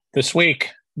This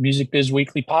week, Music Biz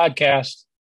Weekly podcast.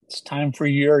 It's time for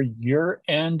your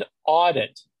year-end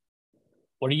audit.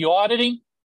 What are you auditing?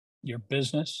 Your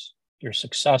business, your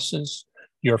successes,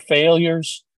 your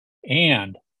failures,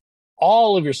 and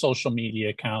all of your social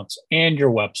media accounts and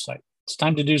your website. It's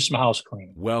time to do some house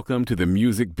cleaning. Welcome to the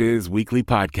Music Biz Weekly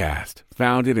podcast,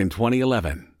 founded in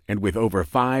 2011 and with over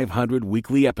 500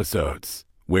 weekly episodes,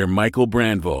 where Michael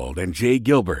Brandvold and Jay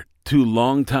Gilbert, two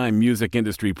longtime music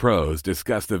industry pros,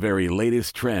 discuss the very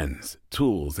latest trends,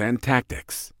 tools, and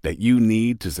tactics that you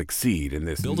need to succeed in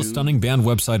this. Build a stunning band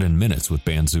website in minutes with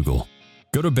Bandzoogle.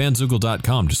 Go to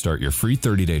bandzoogle.com to start your free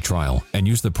 30-day trial and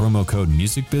use the promo code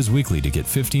MusicBizWeekly to get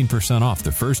 15% off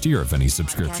the first year of any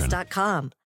subscription.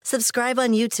 Podcast.com. Subscribe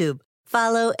on YouTube.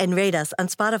 Follow and rate us on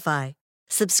Spotify.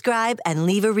 Subscribe and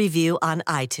leave a review on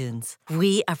iTunes.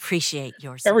 We appreciate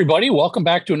your support. Everybody, welcome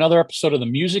back to another episode of the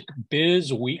Music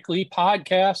Biz Weekly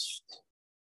podcast.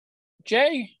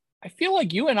 Jay, I feel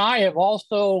like you and I have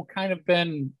also kind of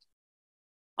been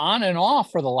on and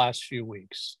off for the last few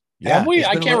weeks. Yeah, have we?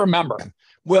 I can't remember.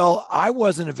 Well, I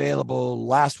wasn't available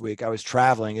last week. I was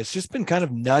traveling. It's just been kind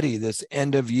of nutty this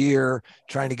end of year,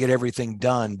 trying to get everything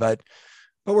done. But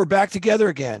we're back together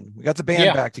again. We got the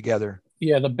band back together.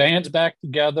 Yeah, the band's back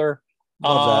together.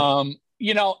 And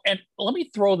let me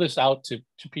throw this out to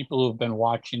people who have been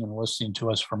watching and listening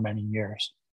to us for many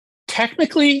years.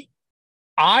 Technically,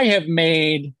 I have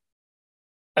made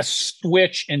a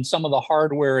switch in some of the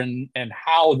hardware and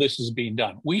how this is being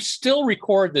done. We still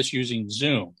record this using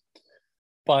Zoom,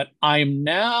 but I'm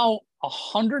now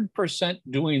 100%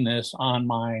 doing this on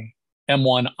my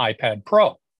M1 iPad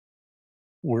Pro.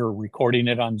 We're recording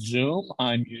it on Zoom.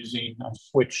 I'm using a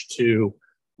switch to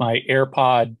my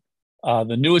AirPod,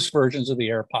 the newest versions of the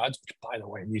AirPods, which, by the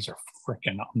way, these are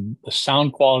freaking, the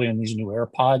sound quality on these new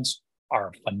AirPods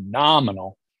are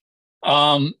phenomenal.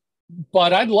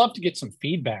 But I'd love to get some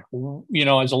feedback. You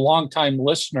know, as a longtime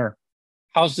listener,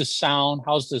 how's this sound?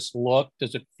 How's this look?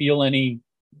 Does it feel any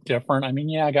different? I mean,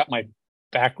 yeah, I got my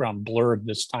background blurred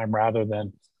this time rather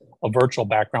than a virtual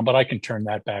background, but I can turn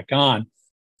that back on.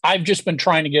 I've just been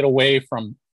trying to get away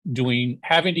from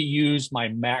having to use my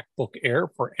MacBook Air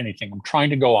for anything. I'm trying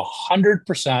to go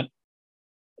 100%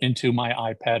 into my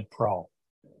iPad Pro.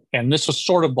 And this is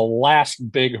sort of the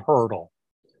last big hurdle.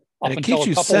 And it keeps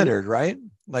you centered, right?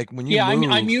 Like when you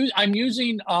move. I'm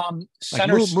using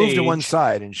center stage. Move to one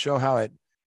side and show how it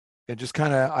just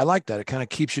kind of, I like that. It kind of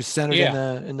keeps you centered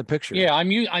in the picture. Yeah, I'm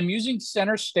using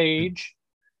center stage,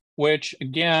 which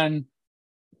again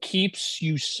keeps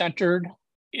you centered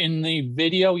in the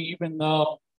video, even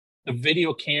though the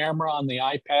video camera on the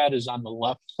iPad is on the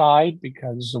left side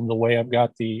because of the way I've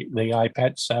got the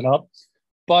iPad set up.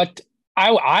 But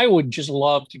I would just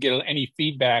love to get any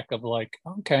feedback of like,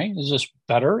 okay, is this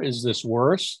better? Is this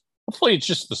worse? Hopefully it's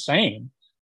just the same.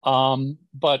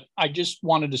 But I just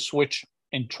wanted to switch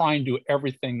and try and do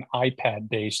everything iPad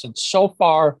based. And so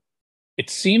far it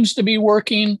seems to be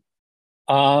working.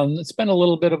 It's been a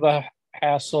little bit of a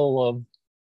hassle of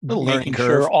making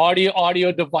sure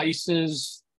audio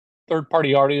devices,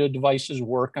 third-party audio devices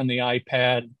work on the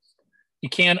iPad. You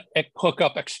can't hook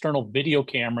up external video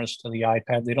cameras to the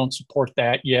iPad. They don't support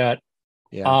that yet.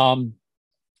 Yeah.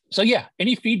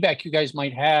 Any feedback you guys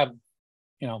might have,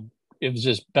 is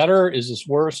this better? Is this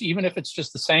worse? Even if it's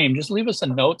just the same, just leave us a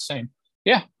note saying,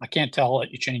 yeah, I can't tell that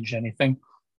you changed anything.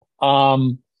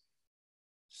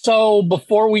 So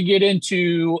before we get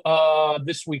into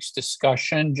this week's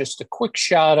discussion, just a quick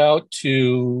shout out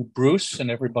to Bruce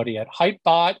and everybody at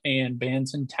Hypebot and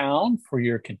Bands in Town for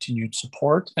your continued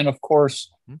support. And of course,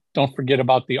 don't forget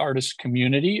about the artist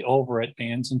community over at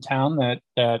Bands in Town that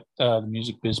the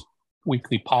Music Biz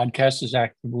Weekly podcast is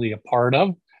actively a part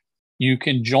of. You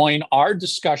can join our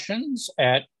discussions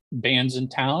at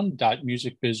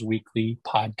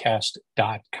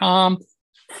bandsintown.musicbizweeklypodcast.com.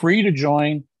 Free to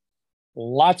join.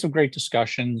 Lots of great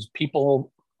discussions,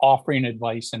 people offering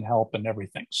advice and help and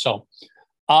everything. So,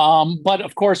 but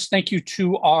of course, thank you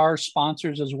to our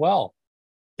sponsors as well.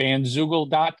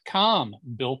 Bandzoogle.com,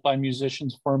 built by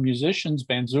musicians for musicians.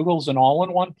 Bandzoogle is an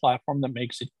all-in-one platform that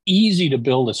makes it easy to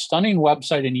build a stunning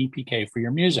website and EPK for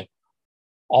your music.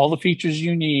 All the features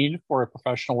you need for a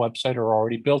professional website are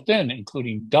already built in,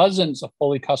 including dozens of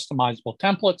fully customizable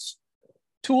templates,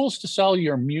 tools to sell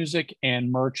your music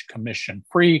and merch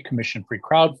commission-free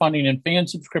crowdfunding and fan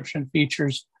subscription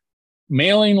features,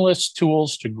 mailing list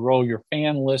tools to grow your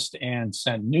fan list and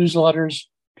send newsletters,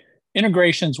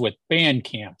 integrations with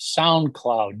Bandcamp,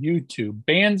 SoundCloud, YouTube,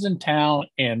 Bands in Town,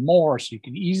 and more, so you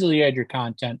can easily add your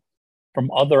content from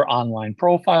other online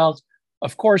profiles.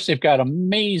 Of course, they've got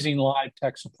amazing live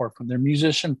tech support from their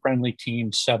musician-friendly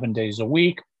team 7 days a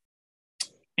week.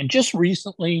 And just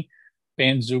recently,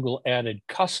 Bandzoogle added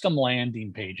custom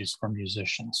landing pages for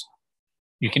musicians.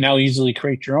 You can now easily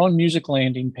create your own music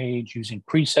landing page using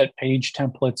preset page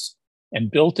templates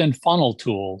and built-in funnel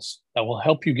tools that will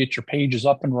help you get your pages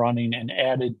up and running and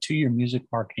added to your music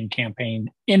marketing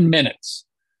campaign in minutes.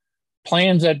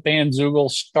 Plans at Bandzoogle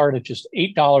start at just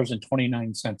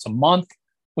 $8.29 a month,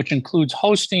 which includes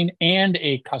hosting and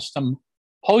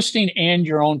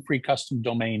your own free custom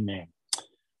domain name.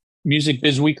 Music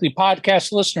Biz Weekly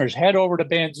podcast listeners, head over to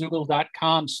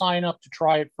bandzoogle.com, sign up to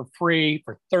try it for free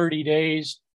for 30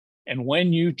 days. And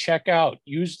when you check out,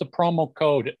 use the promo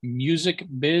code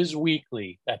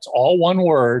MusicBizWeekly. That's all one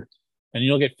word, and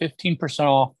you'll get 15%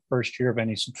 off the first year of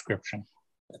any subscription.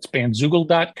 That's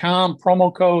bandzoogle.com,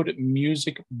 promo code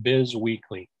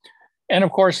MusicBizWeekly. And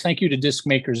of course, thank you to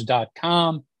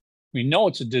discmakers.com. We know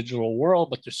it's a digital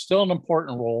world, but there's still an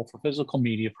important role for physical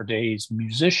media for today's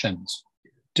musicians.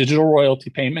 Digital royalty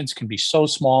payments can be so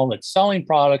small that selling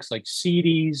products like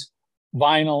CDs,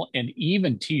 vinyl, and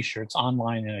even T-shirts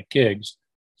online and at gigs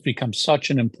has become such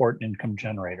an important income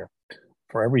generator.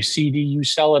 For every CD you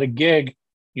sell at a gig,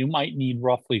 you might need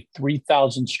roughly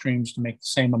 3,000 streams to make the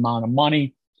same amount of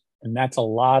money, and that's a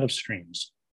lot of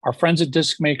streams. Our friends at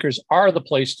Disc Makers are the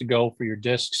place to go for your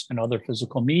discs and other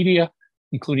physical media,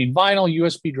 including vinyl,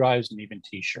 USB drives, and even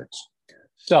T-shirts.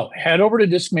 So head over to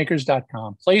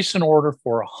discmakers.com, place an order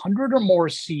for 100 or more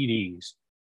CDs.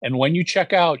 And when you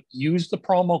check out, use the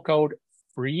promo code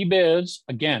FREEBIZ.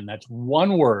 Again, that's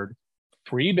one word,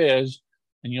 FREEBIZ,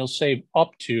 and you'll save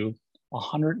up to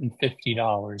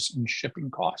 $150 in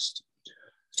shipping costs.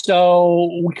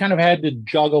 So we kind of had to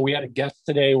juggle. We had a guest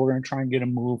today. We're going to try and get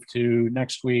him moved to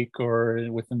next week or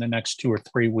within the next 2 or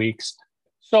 3 weeks.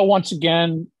 So once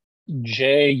again,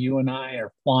 Jay, you and I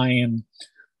are flying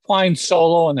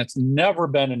solo, and that's never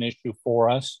been an issue for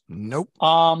us. Nope.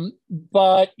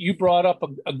 But you brought up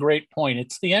a great point.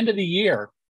 It's the end of the year.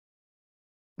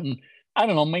 And I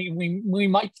don't know, we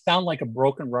might sound like a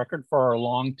broken record for our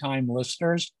longtime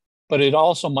listeners, but it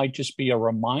also might just be a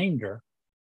reminder.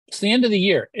 It's the end of the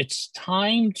year. It's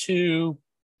time to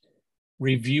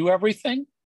review everything.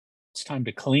 It's time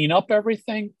to clean up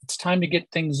everything. It's time to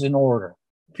get things in order,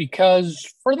 because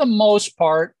for the most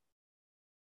part,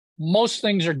 most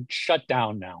things are shut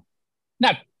down now.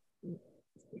 Not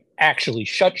actually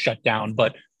shut down,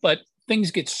 but things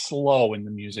get slow in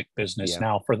the music business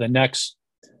now for the next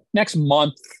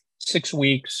month, 6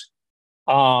 weeks.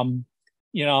 There's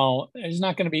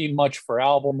not going to be much for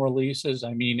album releases.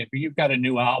 I mean, if you've got a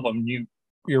new album,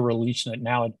 you're releasing it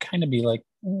now, it'd kind of be like,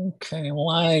 okay,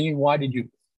 why did you?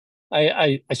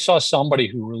 I saw somebody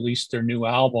who released their new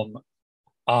album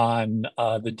on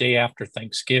the day after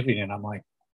Thanksgiving, and I'm like,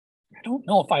 I don't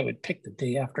know if I would pick the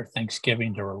day after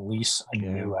Thanksgiving to release a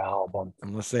new album.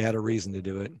 Unless they had a reason to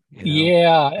do it.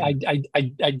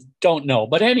 I don't know.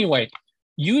 But anyway,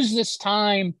 use this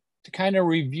time to kind of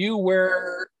review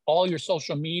where all your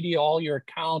social media, all your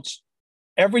accounts,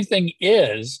 everything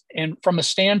is. And from a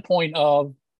standpoint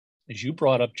of, as you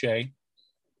brought up, Jay,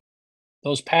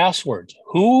 those passwords.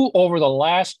 Who over the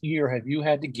last year have you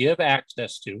had to give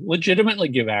access to, legitimately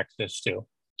give access to,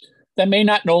 that may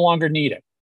not no longer need it?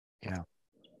 Yeah.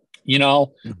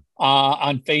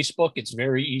 On Facebook, it's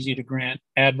very easy to grant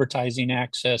advertising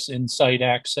access, insight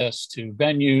access to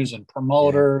venues and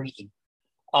promoters.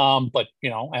 Yeah. But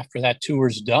after that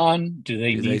tour's done, do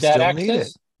they need that access? Need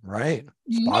it? Right.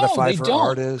 Spotify for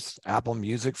artists, Apple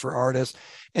Music for artists.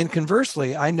 And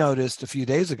conversely, I noticed a few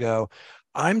days ago,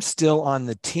 I'm still on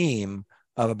the team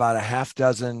of about a half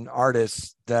dozen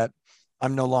artists that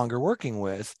I'm no longer working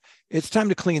with. It's time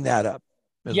to clean that up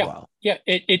as well. Yeah,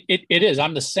 it is.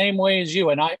 I'm the same way as you.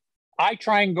 And I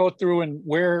try and go through, and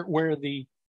where the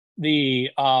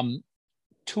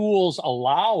tools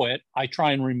allow it, I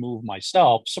try and remove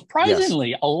myself.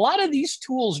 Surprisingly, a lot of these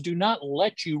tools do not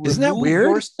let you Isn't that remove weird?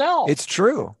 yourself. It's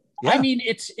true. Yeah. I mean,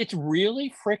 it's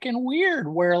really freaking weird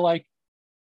where like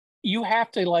you have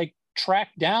to like track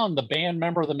down the band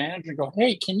member or the manager and go,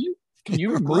 hey, can you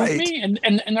remove me?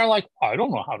 And they're like, I don't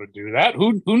know how to do that.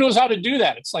 Who knows how to do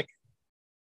that? It's like,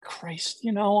 Christ,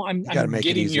 I'm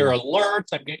getting your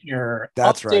alerts, I'm getting your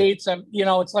updates. Right.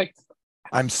 It's like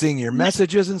I'm seeing your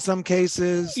messages in some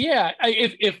cases. Yeah,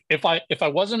 if I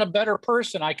wasn't a better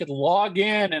person, I could log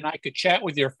in and I could chat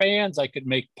with your fans. I could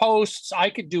make posts.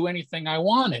 I could do anything I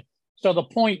wanted. So the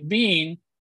point being,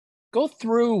 go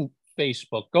through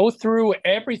Facebook, go through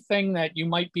everything that you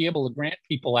might be able to grant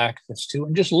people access to,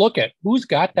 and just look at who's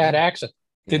got that access.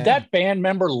 Did that band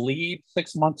member leave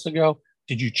 6 months ago?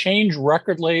 Did you change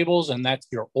record labels and that's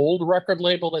your old record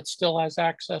label that still has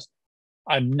access?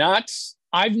 I'm not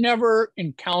I've never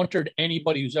encountered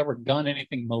anybody who's ever done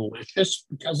anything malicious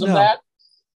because of that,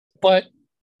 but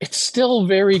it's still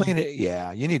very clean it.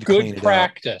 Yeah, you need to good clean it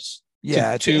practice. up.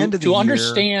 Yeah, at the end of the to year,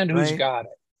 understand who's right? got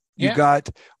it. You got,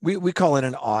 we call it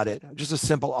an audit, just a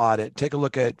simple audit. Take a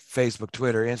look at Facebook,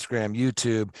 Twitter, Instagram,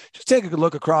 YouTube. Just take a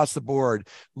look across the board.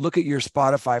 Look at your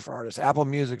Spotify for artists, Apple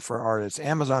Music for artists,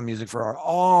 Amazon Music for art,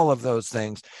 all of those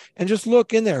things. And just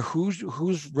look in there.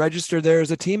 Who's registered there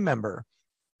as a team member?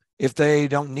 If they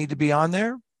don't need to be on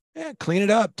there, clean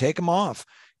it up, take them off.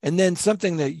 And then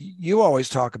something that you always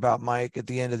talk about, Mike, at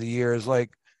the end of the year is like,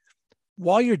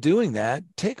 while you're doing that,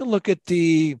 take a look at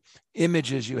the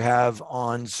images you have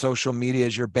on social media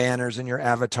as your banners and your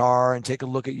avatar, and take a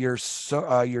look at your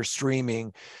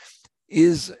streaming.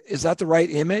 Is that the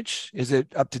right image? Is it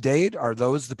up to date? Are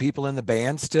those the people in the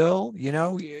band still? You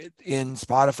know, in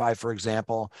Spotify, for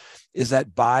example, is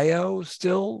that bio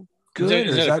still good?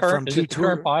 Is it that current, from is it the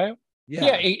current bio?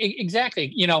 Yeah,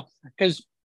 exactly. You know, because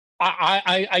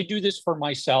I do this for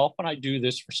myself, and I do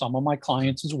this for some of my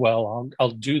clients as well.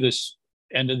 I'll do this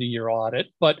end of the year audit,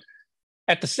 but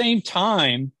at the same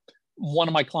time, one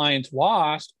of my clients,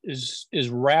 WASP, is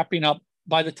wrapping up.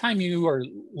 By the time you are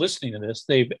listening to this,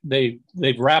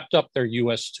 they've wrapped up their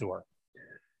U.S. tour,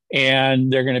 and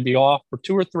they're going to be off for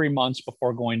 2 or 3 months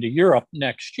before going to Europe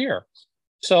next year.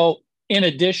 So, in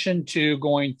addition to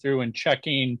going through and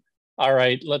checking, all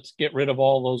right, let's get rid of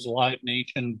all those Live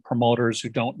Nation promoters who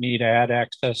don't need ad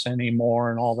access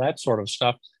anymore and all that sort of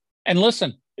stuff. And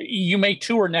listen, you may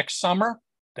tour next summer,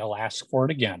 they'll ask for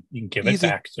it again. You can give it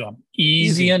back to them.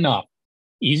 Easy enough.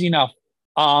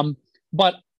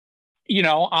 But, you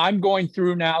know, I'm going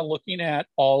through now I will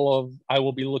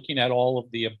be looking at all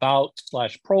of the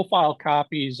about/profile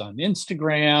copies on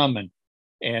Instagram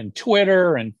and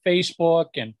Twitter and Facebook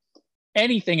and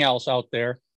anything else out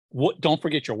there. Don't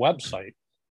forget your website.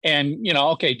 And, you know,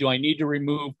 okay, do I need to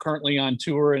remove currently on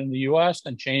tour in the US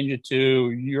and change it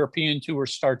to European tour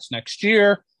starts next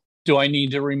year? Do I need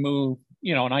to remove,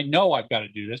 you know, and I know I've got to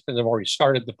do this because I've already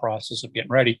started the process of getting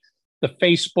ready, the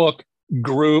Facebook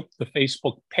group, the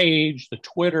Facebook page, the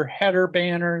Twitter header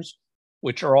banners,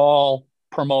 which are all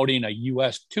promoting a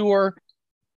US tour.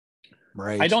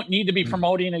 Right. I don't need to be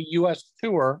promoting a US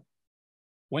tour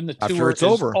when the tour is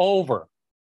over.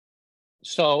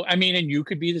 So, I mean, and you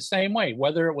could be the same way,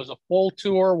 whether it was a full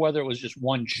tour, whether it was just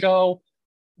one show,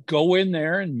 go in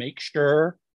there and make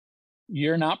sure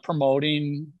you're not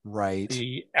promoting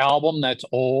the album that's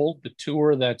old, the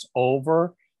tour that's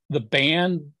over, the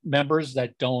band members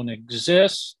that don't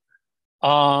exist.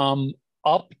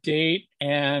 Update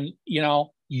and, you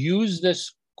know, use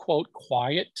this quote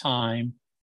quiet time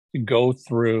to go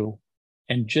through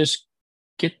and just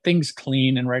get things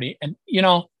clean and ready. And, you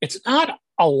know, it's not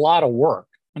a lot of work.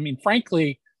 I mean, frankly,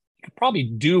 you could probably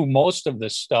do most of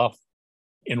this stuff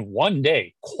in one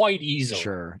day quite easily.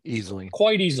 Sure, easily.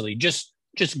 Quite easily. Just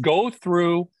go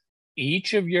through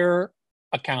each of your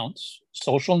accounts,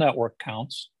 social network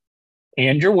accounts,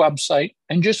 and your website,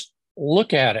 and just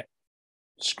look at it.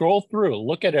 Scroll through,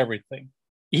 look at everything.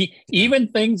 Even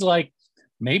things like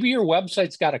maybe your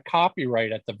website's got a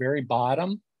copyright at the very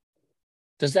bottom.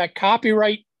 Does that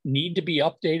copyright need to be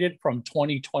updated from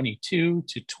 2022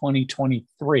 to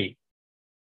 2023?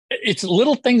 It's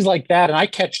little things like that. And I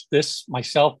catch this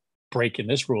myself breaking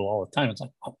this rule all the time. It's like,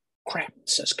 oh, crap, it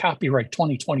says copyright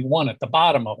 2021 at the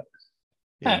bottom of it.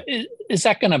 Yeah. Is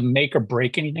that going to make or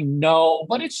break anything? No,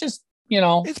 but it's just, you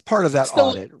know. It's part of that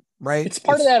audit, right? It's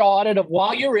part of that audit of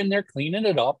while you're in there cleaning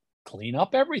it up, clean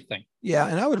up everything. Yeah.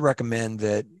 And I would recommend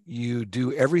that you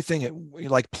do everything,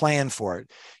 like plan for it,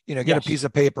 you know, get a piece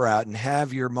of paper out and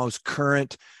have your most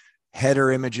current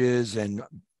header images and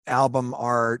album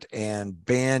art and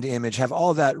band image, have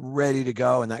all of that ready to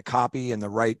go, and that copy and the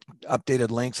right updated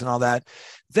links and all that.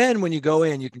 Then when you go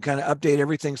in, you can kind of update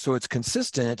everything so it's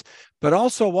consistent, but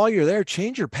also while you're there,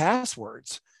 change your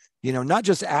passwords. You know, not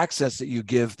just access that you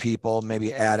give people,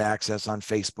 maybe ad access on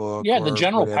Facebook. Yeah, the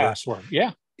general password.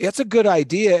 Yeah. It's a good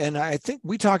idea. And I think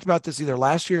we talked about this either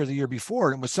last year or the year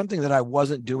before. And it was something that I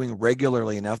wasn't doing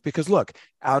regularly enough because, look,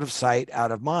 out of sight,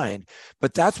 out of mind.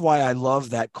 But that's why I love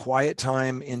that quiet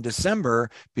time in December,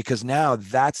 because now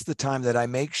that's the time that I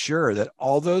make sure that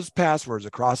all those passwords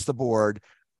across the board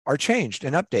are changed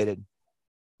and updated.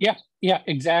 Yeah,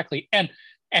 exactly. And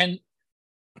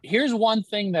here's one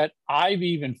thing that I've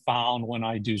even found when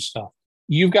I do stuff.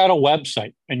 You've got a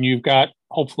website and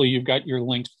hopefully you've got your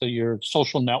links to your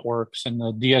social networks and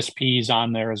the DSPs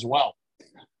on there as well.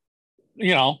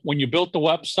 You know, when you built the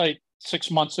website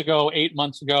 6 months ago, 8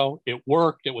 months ago, it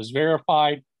worked, it was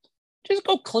verified. Just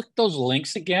go click those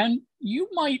links again. You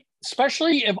might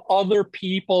especially if other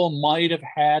people might have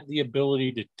had the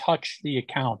ability to touch the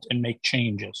account and make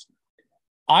changes.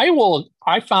 I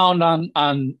found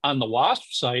on the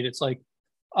WASP site, it's like,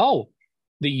 oh,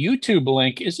 the YouTube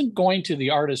link isn't going to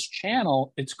the artist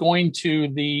channel. It's going to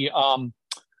the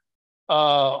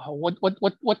what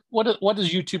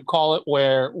does YouTube call it,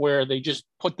 where they just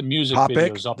put the music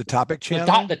videos up? The topic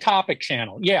channel? The topic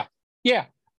channel. Yeah. Yeah.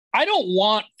 I don't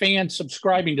want fans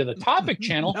subscribing to the topic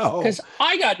channel because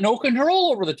I got no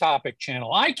control over the topic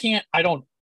channel. I don't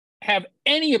have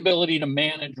any ability to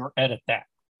manage or edit that.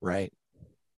 Right.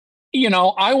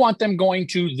 I want them going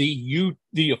to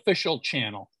the official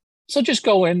channel. So just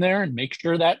go in there and make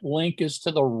sure that link is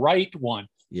to the right one.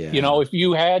 Yeah. If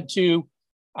you had to,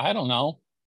 I don't know,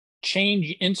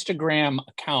 change Instagram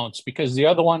accounts because the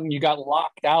other one you got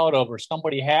locked out of or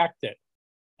somebody hacked it.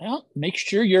 Well, make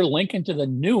sure you're linking to the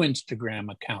new Instagram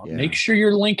account. Yeah. Make sure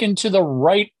you're linking to the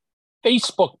right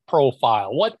Facebook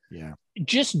profile.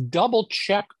 Just double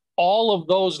check all of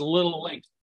those little links.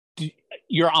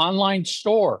 Your online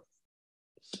store,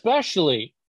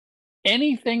 especially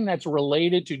anything that's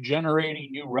related to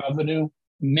generating new revenue,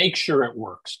 make sure it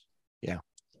works.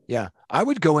 Yeah. I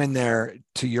would go in there,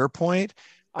 to your point,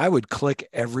 I would click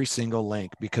every single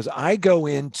link because I go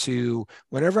into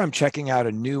whenever I'm checking out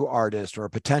a new artist or a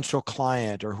potential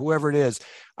client or whoever it is,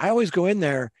 I always go in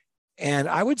there, and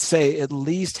I would say at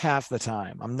least half the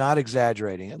time, I'm not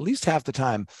exaggerating, at least half the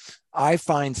time, I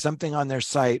find something on their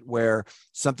site where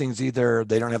something's either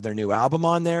they don't have their new album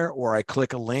on there, or I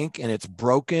click a link and it's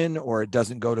broken or it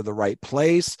doesn't go to the right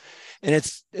place. And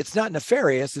it's not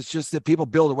nefarious. It's just that people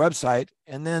build a website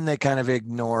and then they kind of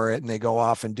ignore it and they go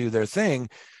off and do their thing.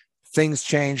 Things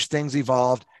change, things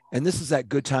evolved. And this is that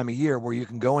good time of year where you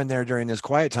can go in there during this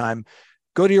quiet time,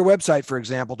 go to your website, for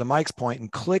example, to Mike's point,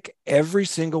 and click every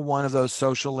single one of those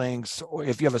social links. Or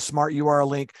if you have a smart URL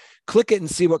link, click it and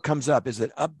see what comes up. Is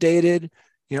it updated?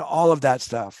 All of that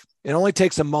stuff. It only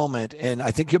takes a moment, and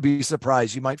I think you'll be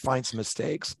surprised. You might find some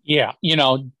mistakes. Yeah.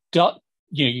 You got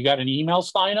an email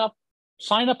sign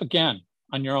up again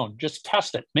on your own. Just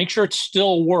test it. Make sure it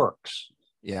still works.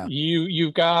 Yeah.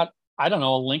 You've got, I don't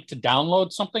know, a link to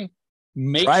download something.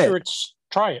 Try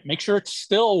it. Make sure it's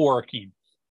still working.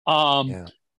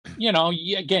 Again,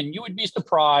 you would be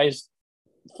surprised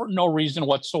for no reason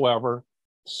whatsoever.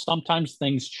 Sometimes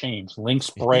things change, links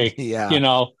break.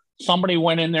 Yeah. Somebody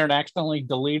went in there and accidentally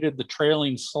deleted the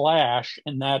trailing slash,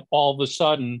 and that all of a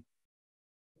sudden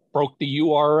broke the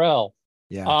URL.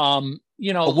 Yeah.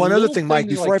 But one other thing, Mike,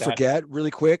 before I forget, really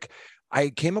quick, I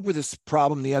came up with this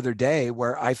problem the other day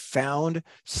where I found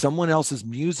someone else's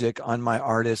music on my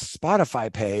artist's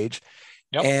Spotify page.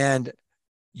 Yep. And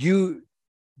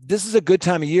this is a good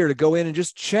time of year to go in and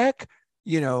just check,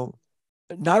 not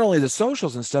only the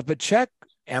socials and stuff, but check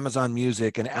Amazon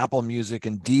Music and Apple Music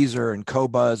and Deezer and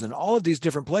Qobuz and all of these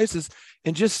different places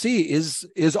and just see,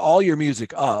 is all your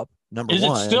music up? Number one.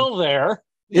 Is it still there?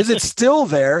 Is it still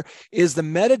there? Is the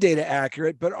metadata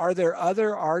accurate? But are there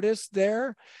other artists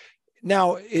there?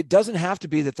 Now, it doesn't have to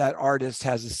be that artist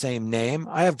has the same name.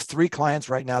 I have 3 clients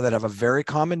right now that have a very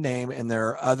common name, and there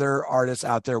are other artists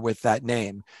out there with that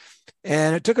name.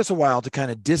 And it took us a while to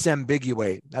kind of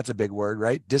disambiguate. That's a big word,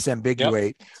 right?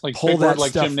 Disambiguate. Yep. Like pull that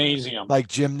like stuff, gymnasium. Like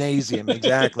gymnasium,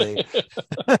 exactly.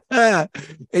 And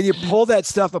you pull that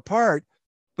stuff apart,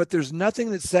 but there's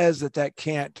nothing that says that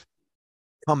can't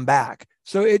come back.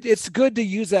 So it's good to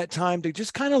use that time to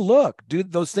just kind of look. Do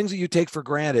those things that you take for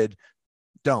granted,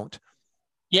 don't.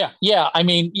 Yeah. I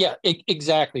mean,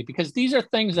 exactly. Because these are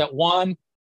things that, one,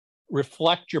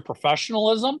 reflect your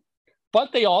professionalism,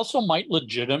 but they also might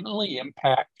legitimately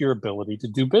impact your ability to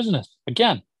do business.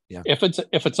 Again, if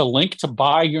it's a link to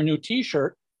buy your new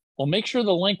t-shirt, well, make sure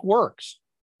the link works.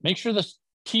 Make sure the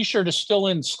t-shirt is still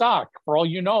in stock. For all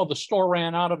you know, the store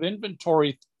ran out of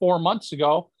inventory 4 months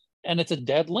ago, and it's a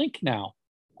dead link now.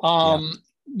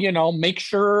 Make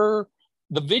sure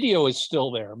the video is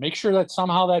still there. Make sure that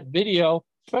somehow that video,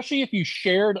 especially if you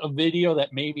shared a video that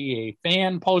maybe a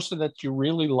fan posted that you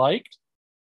really liked,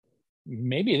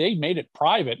 maybe they made it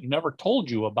private and never told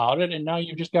you about it, and now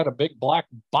you just got a big black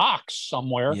box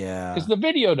somewhere because the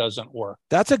video doesn't work.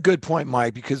 That's a good point,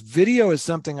 Mike, because video is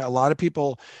something a lot of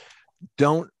people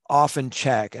don't often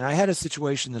check. And I had a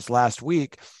situation this last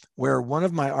week where one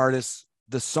of my artists,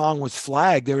 the song was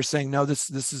flagged. They were saying, no, this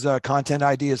is a content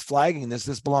ID is flagging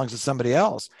this belongs to somebody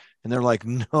else. And they're like,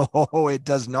 no, it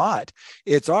does not.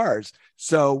 It's ours.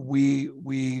 So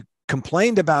we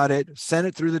complained about it, sent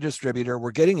it through the distributor.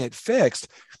 We're getting it fixed.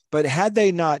 But had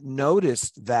they not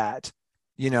noticed that,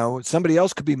 somebody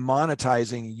else could be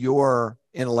monetizing your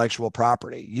intellectual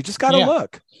property. You just got to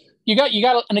look. You got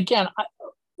to, and again,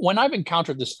 when I've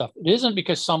encountered this stuff, it isn't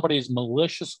because somebody's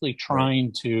maliciously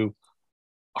trying to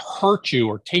hurt you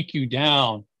or take you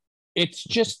down. It's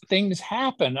just things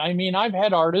happen. I mean, I've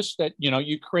had artists that,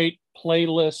 you create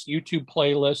playlists, YouTube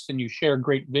playlists, and you share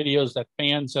great videos that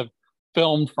fans have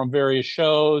filmed from various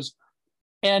shows.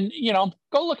 And,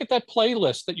 go look at that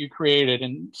playlist that you created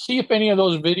and see if any of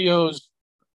those videos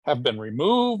have been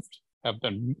removed, have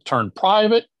been turned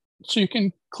private, so you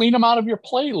can clean them out of your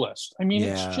playlist. I mean,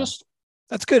 It's just.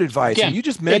 That's good advice. Again, and you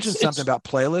just mentioned something about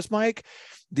playlists, Mike.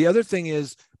 The other thing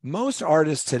is most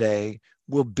artists today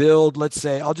will build, let's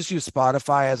say, I'll just use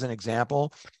Spotify as an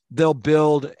example. They'll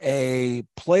build a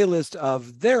playlist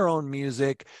of their own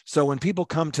music. So when people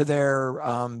come to their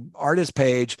artist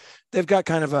page, they've got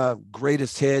kind of a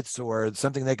greatest hits or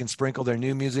something they can sprinkle their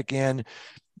new music in.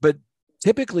 But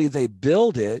typically they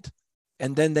build it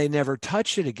and then they never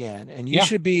touch it again. And you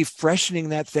should be freshening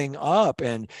that thing up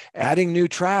and adding new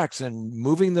tracks and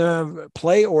moving the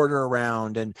play order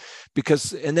around. And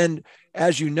then,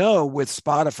 as you know, with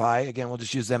Spotify, again, we'll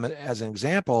just use them as an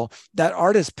example, that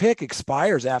artist pick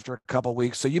expires after a couple of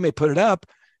weeks. So you may put it up,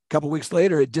 a couple of weeks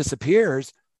later, it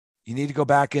disappears. You need to go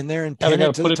back in there and pin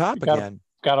it to the top again.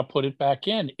 Got to put it back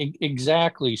in.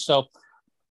 Exactly. So,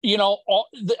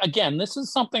 again, this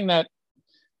is something that,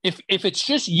 if it's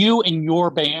just you and your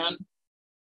band,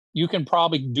 you can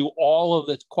probably do all of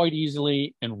this quite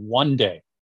easily in one day.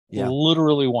 Yeah.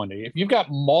 Literally one day. If you've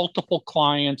got multiple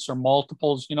clients or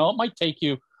multiples, it might take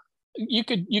you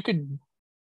could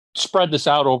spread this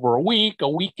out over a week, a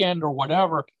weekend, or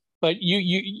whatever. But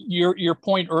your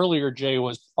point earlier, Jay,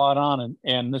 was spot on.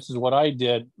 And this is what I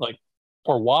did. Like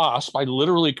for Wasp, I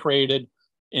literally created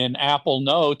in Apple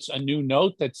Notes a new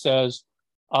note that says,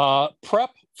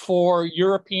 prep for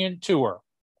European tour.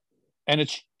 And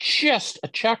it's just a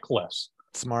checklist.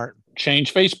 Smart.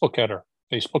 Change Facebook header,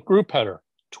 Facebook group header,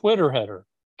 Twitter header,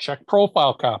 check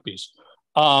profile copies.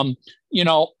 All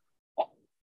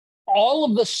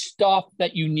of the stuff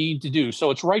that you need to do.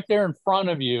 So it's right there in front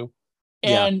of you.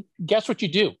 And guess what you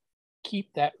do?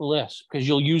 Keep that list, because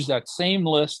you'll use that same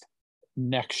list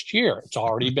next year. It's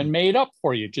already been made up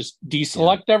for you. Just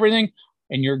deselect everything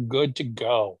and you're good to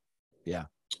go. Yeah.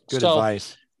 Good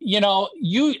advice.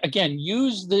 You again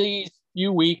use these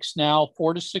few weeks now,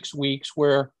 4 to 6 weeks,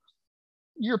 where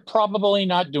you're probably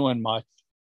not doing much.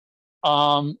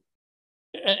 And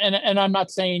I'm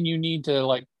not saying you need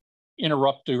to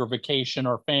interrupt your vacation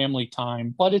or family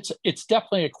time, but it's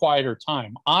definitely a quieter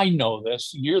time. I know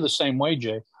this. You're the same way,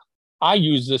 Jay. I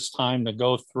use this time to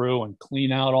go through and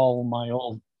clean out all of my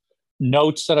old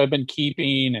notes that I've been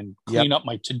keeping and clean up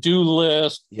my to-do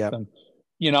list and,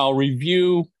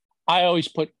 review. I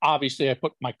put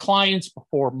my clients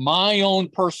before my own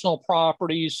personal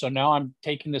properties. So now I'm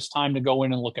taking this time to go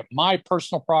in and look at my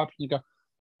personal property and go,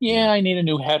 I need a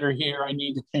new header here. I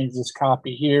need to change this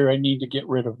copy here. I need to get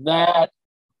rid of that.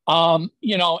 And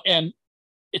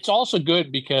it's also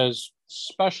good because,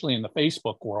 especially in the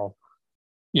Facebook world,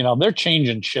 they're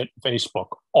changing shit in Facebook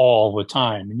all the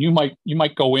time. And you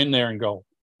might go in there and go,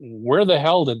 where the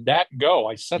hell did that go?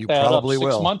 I set that up 6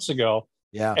 months ago.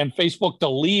 Yeah. And Facebook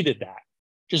deleted that,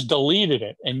 just deleted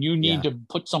it. And you need to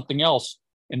put something else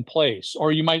in place.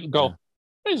 Or you might go,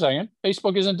 wait a second,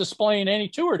 Facebook isn't displaying any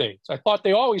tour dates. I thought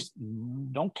they always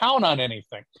don't count on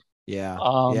anything.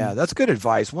 Yeah. That's good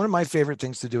advice. One of my favorite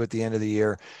things to do at the end of the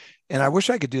year, and I wish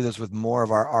I could do this with more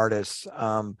of our artists,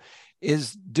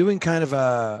 is doing kind of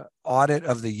a audit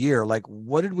of the year. Like,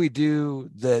 what did we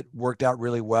do that worked out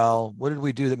really well? What did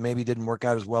we do that maybe didn't work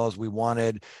out as well as we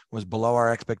wanted, was below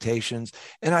our expectations?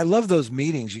 And I love those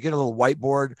meetings. You get a little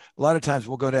whiteboard. A lot of times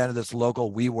we'll go down to this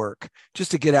local WeWork just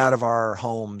to get out of our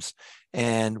homes.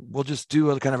 And we'll just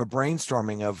do a kind of a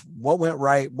brainstorming of what went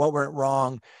right, what went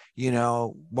wrong,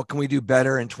 what can we do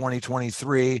better in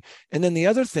 2023? And then the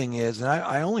other thing is, and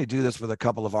I only do this with a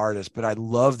couple of artists, but I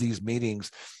love these meetings.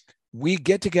 We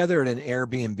get together at an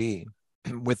Airbnb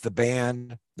with the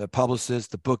band, the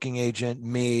publicist, the booking agent,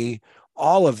 me,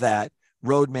 all of that,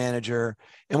 road manager.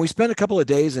 And we spend a couple of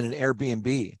days in an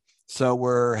Airbnb. So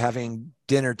we're having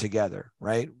dinner together,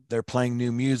 right? They're playing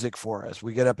new music for us.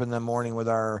 We get up in the morning with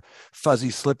our fuzzy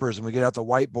slippers and we get out the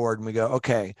whiteboard and we go,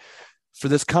 okay, for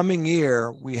this coming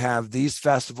year, we have these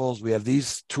festivals, we have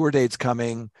these tour dates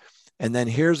coming, and then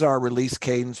here's our release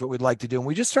cadence, what we'd like to do. And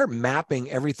we just start mapping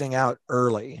everything out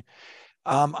early.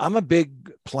 I'm a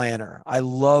big planner. I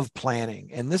love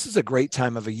planning. And this is a great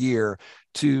time of a year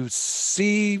to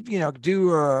see,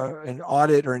 do an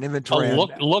audit or an inventory.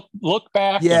 Look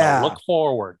back, look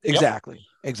forward. Exactly.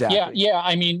 Yeah.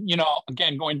 I mean,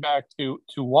 again, going back to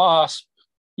WASP,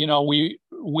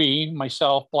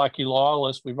 myself, Blackie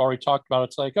Lawless, we've already talked about it.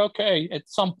 It's like, okay, at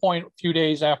some point, a few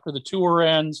days after the tour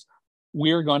ends,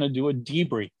 we're going to do a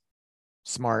debrief.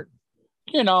 Smart.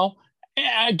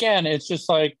 Again, it's just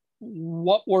like,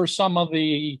 what were some of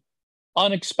the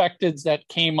unexpecteds that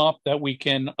came up that we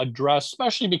can address,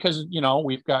 especially because,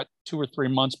 we've got 2 or 3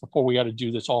 months before we got to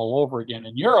do this all over again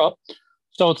in Europe.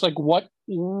 So it's like, what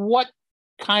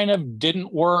kind of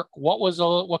didn't work?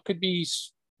 What could be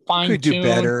fine-tuned? Could do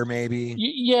better, maybe.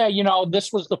 Yeah,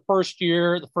 this was the first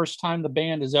time the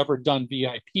band has ever done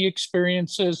VIP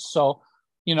experiences. So,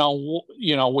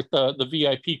 with the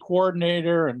VIP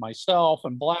coordinator and myself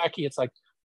and Blackie, it's like,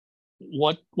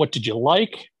 what did you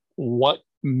like? What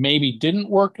maybe didn't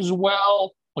work as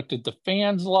well? What did the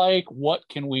fans like? What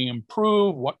can we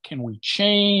improve? What can we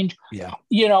change? Yeah.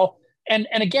 And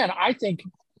again, I think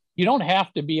you don't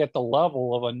have to be at the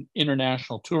level of an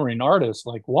international touring artist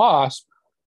like Wasp.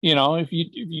 If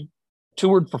you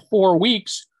toured for 4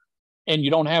 weeks and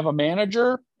you don't have a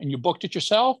manager and you booked it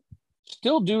yourself,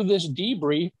 still do this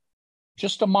debrief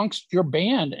just amongst your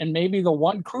band and maybe the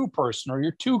one crew person or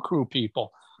your 2 crew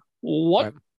people.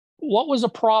 What was a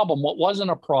problem? What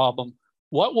wasn't a problem?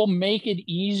 What will make it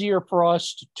easier for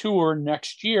us to tour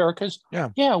next year? Because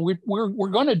we're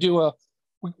going to do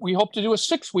we hope to do a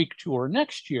 6-week tour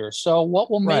next year. So what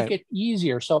will make it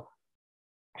easier? So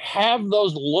have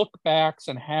those look backs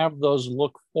and have those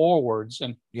look forwards.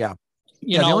 And the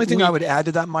only thing I would add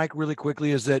to that, Mike, really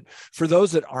quickly, is that for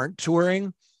those that aren't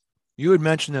touring, you had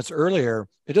mentioned this earlier,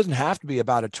 it doesn't have to be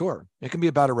about a tour. It can be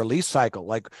about a release cycle.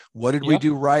 Like, what did we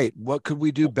do right? What could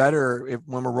we do better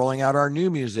when we're rolling out our new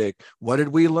music? What did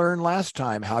we learn last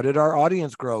time? How did our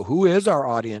audience grow? Who is our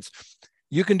audience?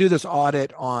 You can do this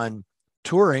audit on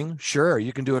touring. Sure.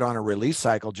 You can do it on a release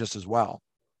cycle just as well.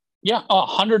 Yeah,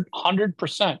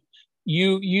 100%.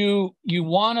 You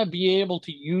want to be able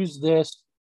to use this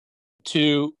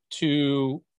to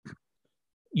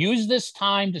use this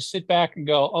time to sit back and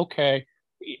go, okay,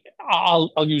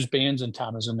 I'll use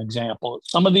Bandsintown as an example.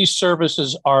 Some of these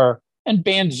services are, and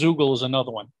Bandzoogle is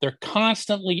another one. They're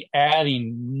constantly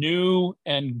adding new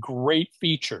and great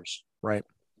features. Right.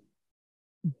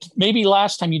 Maybe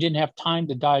last time you didn't have time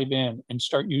to dive in and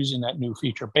start using that new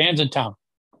feature. Bandsintown,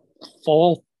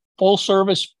 full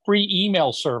service, free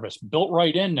email service built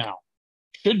right in now.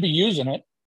 Should be using it.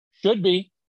 Should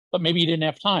be, but maybe you didn't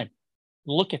have time.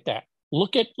 Look at that.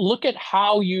 Look at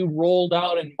how you rolled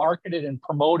out and marketed and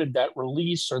promoted that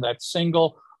release or that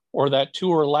single or that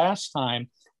tour last time.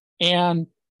 And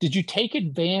did you take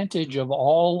advantage of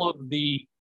all of the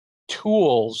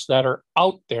tools that are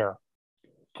out there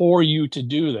for you to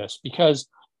do this? Because,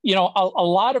 a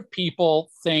lot of people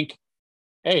think,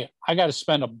 hey, I got to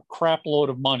spend a crap load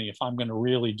of money if I'm going to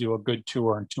really do a good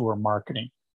tour and tour marketing.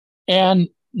 And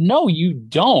no, you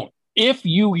don't. If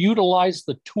you utilize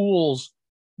the tools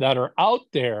that are out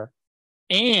there,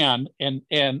 and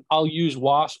I'll use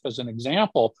Wasp as an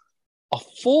example, a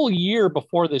full year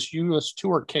before this US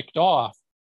tour kicked off,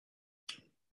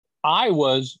 I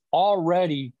was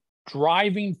already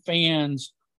driving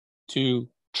fans to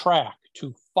track,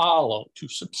 to follow, to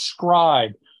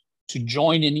subscribe, to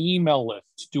join an email list,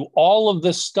 to do all of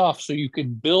this stuff so you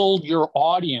can build your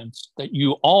audience that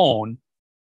you own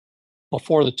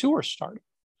before the tour started.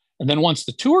 And then once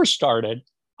the tour started,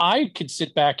 I could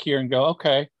sit back here and go,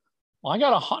 okay, well, I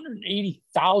got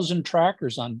 180,000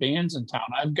 trackers on Bandsintown.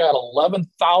 I've got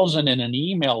 11,000 in an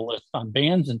email list on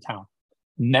Bandsintown.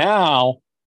 Now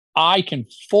I can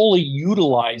fully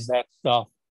utilize that stuff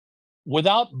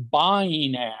without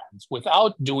buying ads,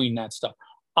 without doing that stuff.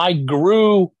 I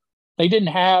grew. They didn't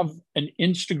have an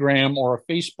Instagram or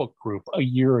a Facebook group a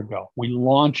year ago. We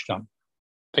launched them.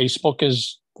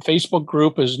 Facebook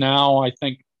group is now, I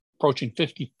think, approaching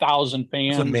 50,000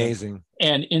 fans. It's amazing.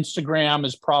 And Instagram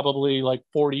is probably like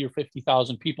 40 or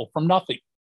 50,000 people from nothing.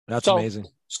 That's amazing.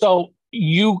 So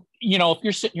if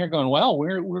you're sitting here going, well,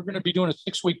 we're going to be doing a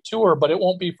 6-week tour, but it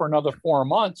won't be for another 4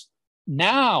 months.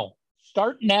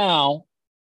 Start now,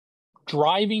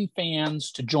 driving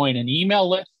fans to join an email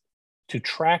list, to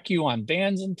track you on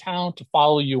Bandsintown, to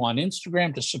follow you on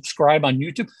Instagram, to subscribe on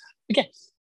YouTube. Again,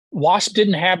 Wasp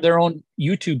didn't have their own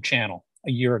YouTube channel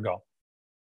a year ago.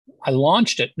 I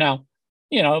launched it. Now,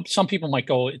 some people might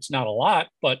go, it's not a lot,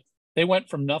 but they went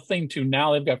from nothing to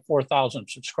now they've got 4,000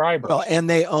 subscribers. Well, and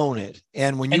they own it.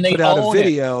 And when you put out a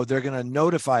video, they're going to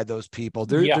notify those people.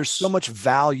 There's so much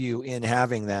value in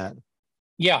having that.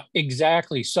 Yeah,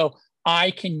 exactly. So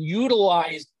I can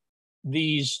utilize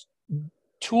these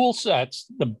tool sets,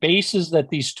 the bases that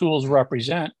these tools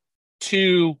represent,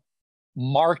 to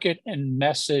market and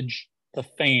message the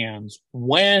fans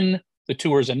when the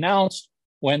tour is announced,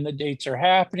 when the dates are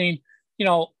happening. You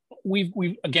know, we've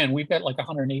got like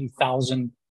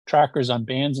 180,000 trackers on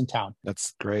bands in town.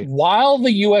 That's great. While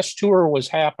the US tour was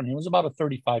happening, it was about a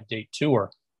 35-day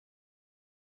tour.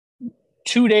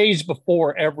 2 days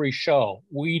before every show,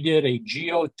 we did a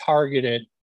geo-targeted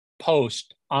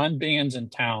post on bands in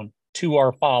town to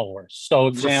our followers. So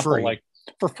example, like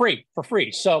for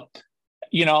free. So,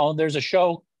 you know, there's a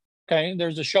show. Okay.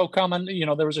 There's a show coming, you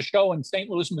know, there was a show in St.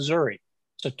 Louis, Missouri.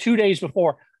 So 2 days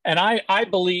before. And I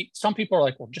believe some people are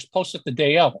like, well, just post it the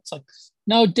day of. It's like,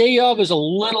 no, day of is a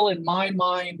little, in my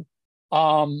mind,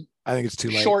 I think it's too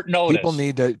late. Short notice.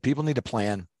 People need to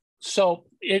plan. So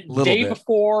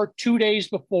before, 2 days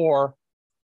before,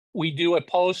 we do a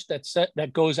post that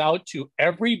goes out to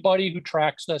everybody who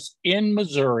tracks us in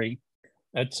Missouri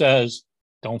that says,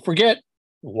 don't forget,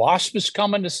 Wasp is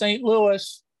coming to St.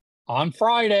 Louis on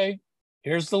Friday.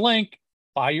 Here's the link.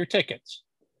 Buy your tickets.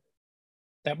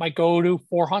 That might go to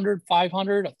 400,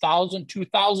 500, 1,000,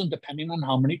 2,000, depending on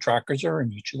how many trackers are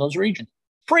in each of those regions.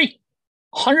 Free,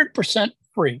 100%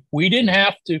 free. We didn't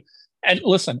have to. And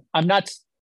listen, I'm not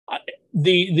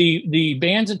the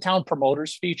bands in town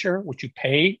promoters feature, which you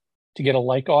pay to get a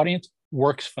like audience,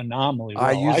 works phenomenally well.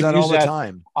 I use that all the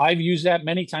time. I've used that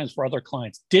many times for other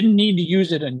clients. Didn't need to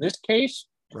use it in this case.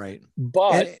 Right.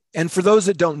 But and for those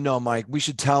that don't know, Mike, we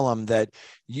should tell them that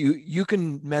you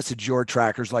can message your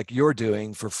trackers like you're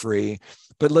doing for free.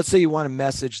 But let's say you want to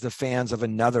message the fans of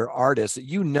another artist that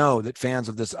you know that fans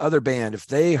of this other band, if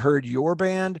they heard your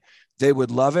band, they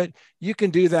would love it. You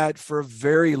can do that for a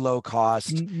very low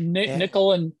cost.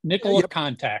 Nickel of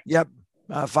contact. Yep.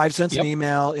 5 cents an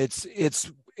email.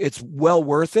 It's well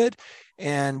worth it.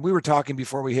 And we were talking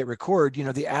before we hit record, you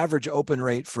know, the average open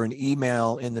rate for an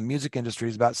email in the music industry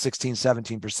is about 16,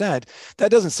 17%.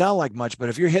 That doesn't sound like much, but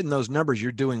if you're hitting those numbers,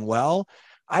 you're doing well.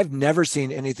 I've never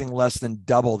seen anything less than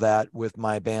double that with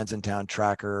my Bands in Town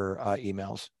tracker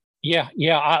emails. Yeah.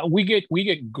 We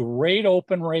get great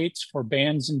open rates for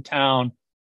Bands in Town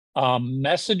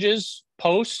messages,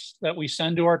 posts that we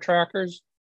send to our trackers,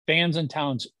 Bands in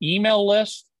Town's email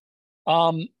list.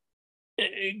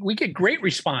 We get great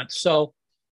response. So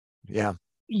yeah,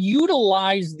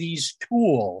 utilize these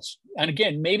tools. And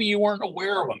again, maybe you weren't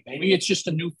aware of them. Maybe it's just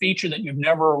a new feature that you've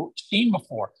never seen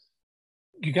before.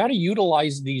 You got to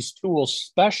utilize these tools,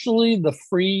 especially the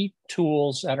free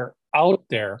tools that are out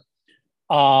there.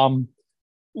 You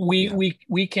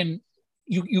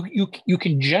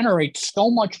can generate so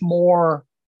much more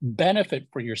benefit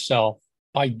for yourself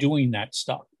by doing that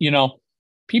stuff. You know,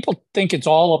 people think it's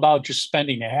all about just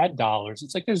spending ad dollars.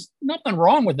 It's like, there's nothing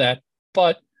wrong with that,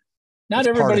 but not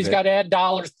everybody's got ad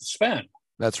dollars to spend.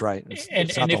 That's right.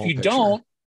 And if you don't,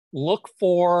 look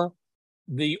for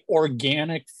the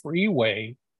organic free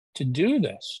way to do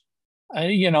this.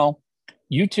 You know,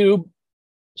 YouTube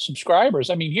subscribers.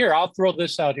 I mean, here, I'll throw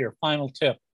this out here. Final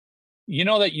tip. You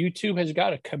know that YouTube has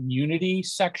got a community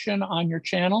section on your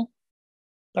channel?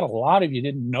 But a lot of you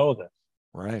didn't know this.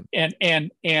 Right.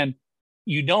 And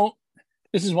you don't,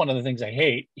 this is one of the things I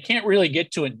hate. You can't really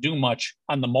get to it and do much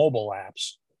on the mobile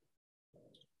apps.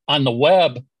 On the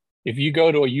web, if you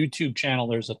go to a YouTube channel,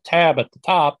 there's a tab at the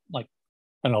top, like,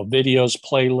 I don't know, videos,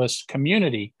 playlists,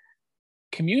 community.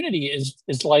 Community is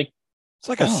like, it's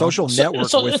like a social network.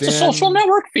 It's a social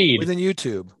network feed within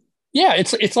YouTube. Yeah,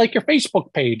 it's like your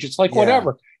Facebook page. It's like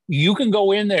whatever. You can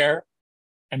go in there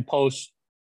and post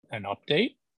an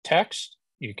update, text.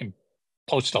 You can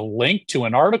post a link to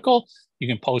an article. You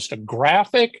can post a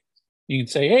graphic. You can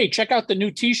say, hey, check out the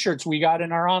new t-shirts we got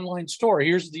in our online store.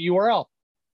 Here's the URL.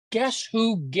 Guess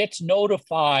who gets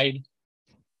notified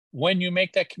when you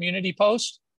make that community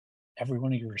post? Every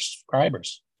one of your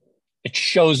subscribers. It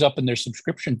shows up in their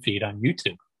subscription feed on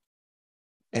YouTube.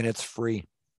 And it's free.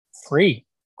 Free.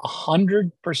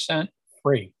 100%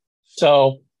 free.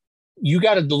 So you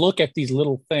got to look at these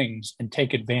little things and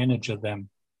take advantage of them,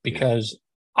 because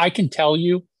I can tell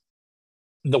you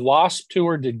the Wasp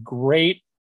tour did great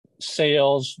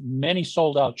sales, many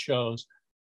sold out shows,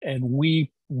 and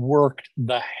we worked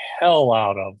the hell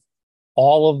out of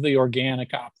all of the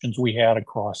organic options we had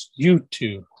across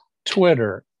YouTube,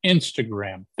 Twitter,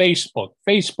 Instagram,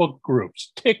 Facebook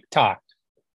groups, TikTok,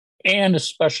 and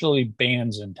especially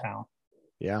Bands in Town.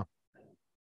 Yeah.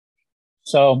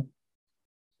 So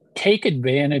take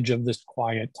advantage of this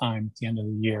quiet time at the end of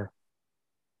the year.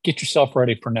 Get yourself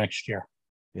ready for next year.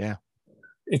 Yeah.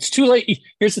 It's too late.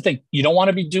 Here's the thing. You don't want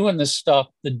to be doing this stuff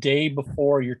the day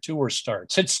before your tour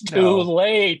starts. It's too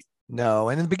late. No.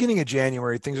 And in the beginning of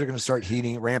January, things are going to start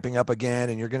ramping up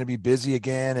again, and you're going to be busy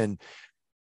again, and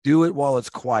do it while it's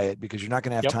quiet, because you're not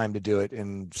going to have time to do it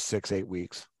in 6-8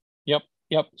 weeks. Yep.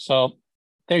 So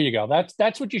There you go.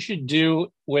 That's what you should do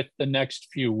with the next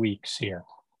few weeks here.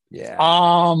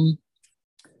 Yeah.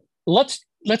 Let's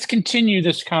continue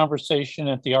this conversation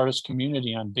at the artist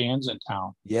community on Bands in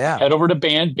Town. Yeah. Head over to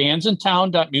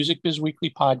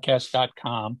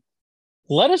bandsintown.musicbizweeklypodcast.com.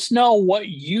 Let us know what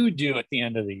you do at the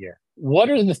end of the year. What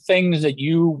are the things that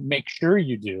you make sure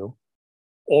you do?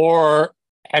 Or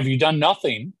have you done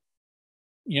nothing?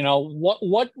 You know,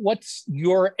 what's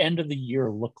your end of the year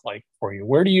look like for you?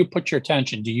 Where do you put your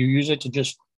attention? Do you use it to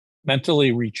just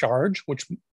mentally recharge, which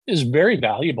is very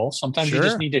valuable? Sometimes you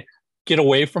just need to get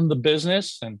away from the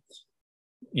business and,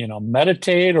 you know,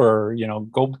 meditate or, you know,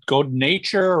 go to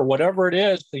nature or whatever it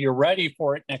is so you're ready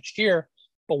for it next year.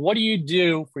 But what do you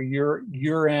do for your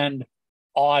year-end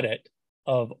audit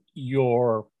of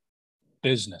your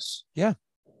business? Yeah.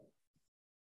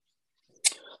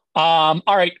 All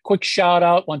right. Quick shout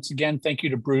out. Once again, thank you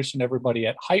to Bruce and everybody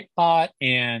at Hypebot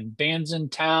and Bands in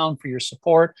Town for your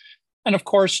support. And of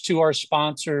course, to our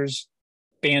sponsors,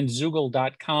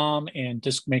 bandzoogle.com and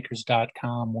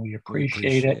discmakers.com. We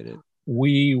appreciate it.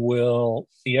 We will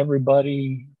see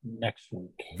everybody next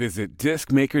week. Visit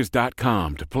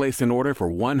discmakers.com to place an order for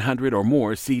 100 or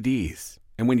more CDs.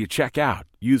 And when you check out,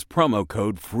 use promo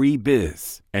code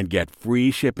FREEBIZ and get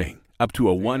free shipping. Up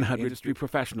to 100 industry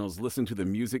professionals listen to the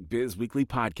Music Biz Weekly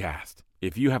podcast.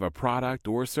 If you have a product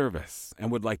or service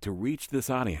and would like to reach this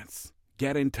audience,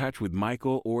 get in touch with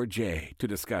Michael or Jay to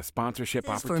discuss sponsorship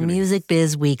opportunities. For Music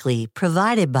Biz Weekly,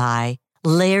 provided by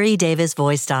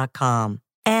LarryDavisVoice.com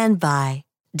and by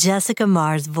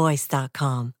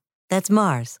JessicaMarsVoice.com. That's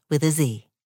Mars with a Z.